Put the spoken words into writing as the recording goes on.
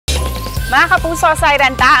Mga kapuso, sa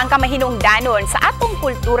iranta ang kamahinungdanon sa atong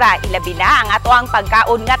kultura, ilabi na ang ato ang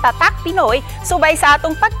pagkaon nga tatak Pinoy, subay sa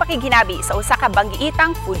atong pagpakiginabi sa usa ka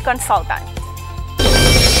banggiitang food consultant.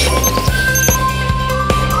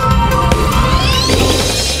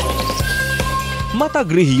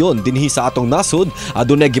 Matag rehiyon dinhi sa atong nasud,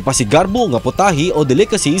 adunay gipasigarbo nga putahe o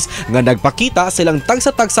delicacies nga nagpakita silang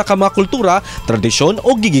tagsa-tagsa ka mga kultura, tradisyon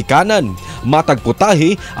o gigikanan. Matag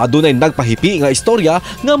putahe, adunay nagpahipi nga istorya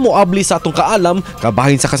nga moabli sa atong kaalam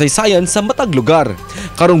kabahin sa kasaysayan sa matag lugar.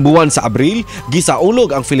 Karong buwan sa Abril,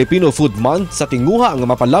 gisaulog ang Filipino Food Month sa tinguha nga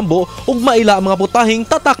mapalambo ug maila ang mga putaheng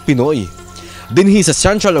tatak Pinoy. Dinhi sa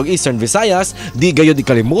Central ug Eastern Visayas, di gayud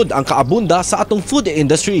ikalimod ang kaabunda sa atong food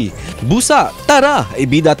industry. Busa, tara,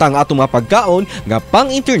 ibida ta ang atong mga pagkaon nga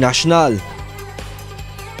pang-international.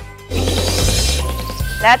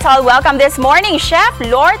 Let's all welcome this morning, Chef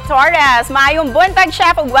Lord Torres. Maayong buntag,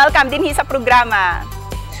 Chef, ug welcome dinhi sa programa.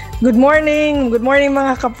 Good morning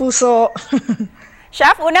mga kapuso.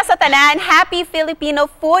 Chef, una sa tanan, Happy Filipino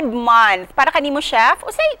Food Month. Para kanimo, Chef,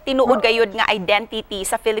 usay tinuod gayud nga identity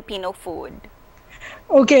sa Filipino food?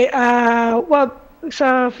 Okay, well,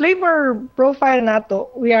 sa flavor profile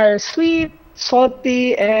nato, we are sweet,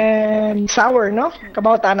 salty, and sour, no?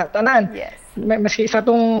 Kabaw tanan. Yes. Maski sa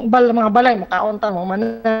itong mga balay, makaunta mo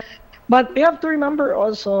man. But we have to remember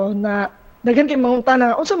also na daghan kay mga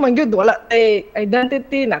tanan, unsa man gyud wala tay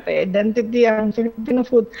identity, natay identity ang Filipino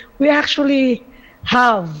food. We actually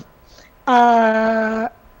have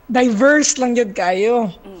diverse lang yun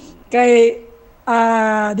kayo. Kay,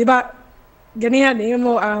 di ba, ganihan,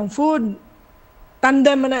 mo ang food,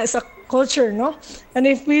 tanda man na sa culture, no? And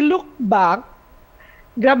if we look back,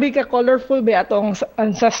 grabe ka colorful ba atong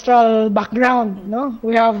ancestral background, no?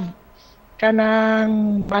 We have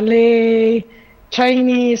kanang Malay,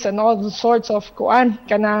 Chinese, and all sorts of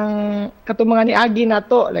kanang katong mga niagi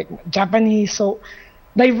nato, like Japanese. So,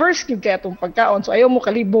 diverse yung kaya itong pagkaon. So, ayaw mo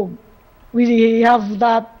kalibog. We have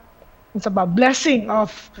that blessing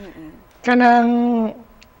of kanang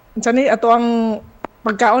ato ang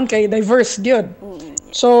pagkaon kay diverse yun.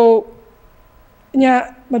 So,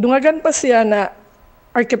 madungagan pa siya na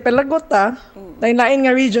archipelago ta, lain-lain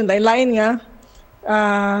nga region, lain-lain nga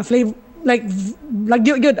flavor, like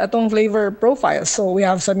lagyo yun atong flavor profile. So, we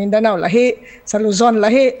have sa Mindanao, lahi, sa Luzon,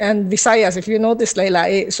 lahi, and Visayas, if you notice,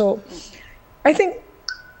 lahi. So, I think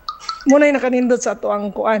muna yung nakanindot sa ato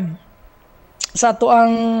ang sa ato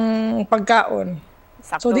ang pagkaon.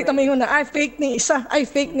 Sakto. So, di ta mayon na, fake ning isa.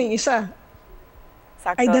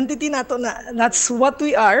 Sakto. Identity nato na, that's what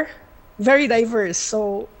we are, very diverse.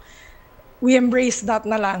 So, we embrace that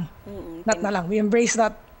na lang. We embrace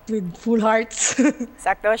that with full hearts.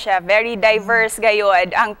 Sakto, Chef. Very diverse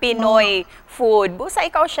gayod ang Pinoy food. Busa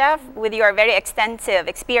ikaw, Chef, with your very extensive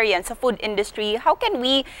experience sa food industry, how can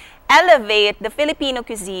we elevate the Filipino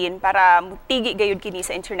cuisine para mutigi gayud kini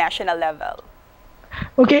sa international level?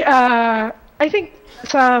 Okay, I think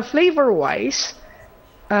sa flavor-wise,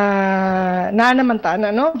 naman ta na,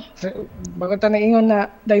 no? Bago ta naingon na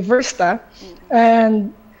diverse ta.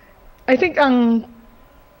 And I think ang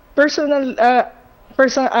personal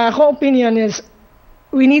opinion is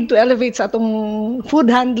we need to elevate sa atong food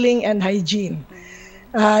handling and hygiene.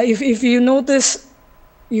 If you notice,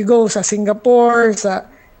 you go sa Singapore, sa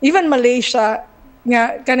even Malaysia,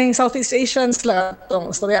 nga kaning Southeast Asians la tong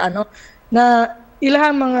istorya na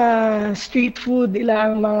ilang mga street food,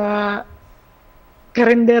 ilang mga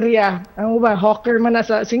karinderya, hawker man na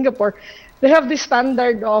sa Singapore, they have this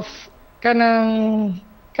standard of kanang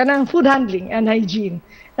food handling and hygiene.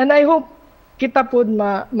 And I hope kita pud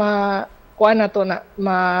ma-adapt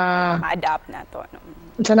na to.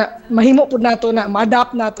 Sana mahimo pud nato na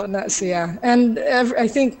ma-adapt nato na siya. And I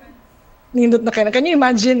think nindot na kayo. Can you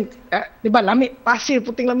imagine, di ba, lami, pasir,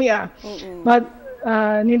 puting lami But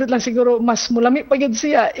nindot lang siguro mas mulami pa yun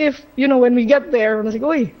siya if, when we get there,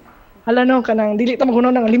 siguro, uy, hala no, kanang dili ta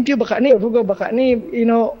magunaw ng limpyo baka ni, rugo baka ni,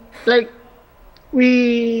 like,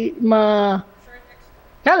 we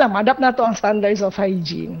adapt na to ang standards of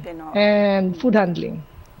hygiene and food handling.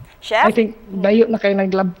 Chef? I think dayo na kayo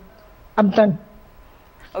naglabtan.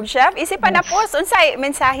 Og Chef, isipan na po, unsay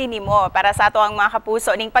mensahe nimo para sa ato ang mga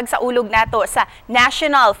kapuso ning pagsaulog nato sa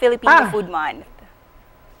National Filipino Food Month?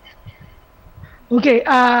 Okay,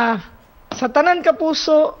 sa tanan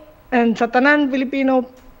kapuso and sa tanan Filipino,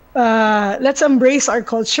 let's embrace our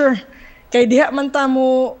culture. Kay diha man ta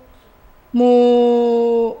mo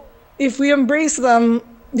if we embrace them,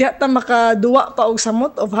 diha ta makaduwa pa og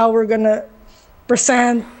samot of how we're gonna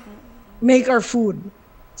make our food.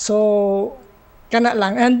 So, kana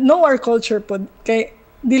lang. And know our culture po. Kay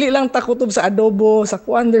dili lang ta kutob sa adobo, sa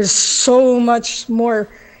kuan, there's so much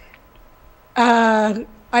more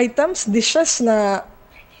items, dishes na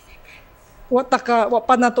wa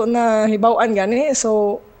pa nato na hibaw-an gani.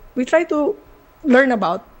 So we try to learn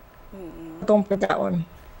about itong pagkaon.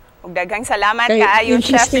 Ug daghang salamat Kay kaayo Chef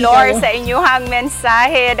interesting Flor kayo. sa inyong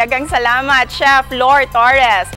mensahe. Daghang salamat Chef Flor Torres.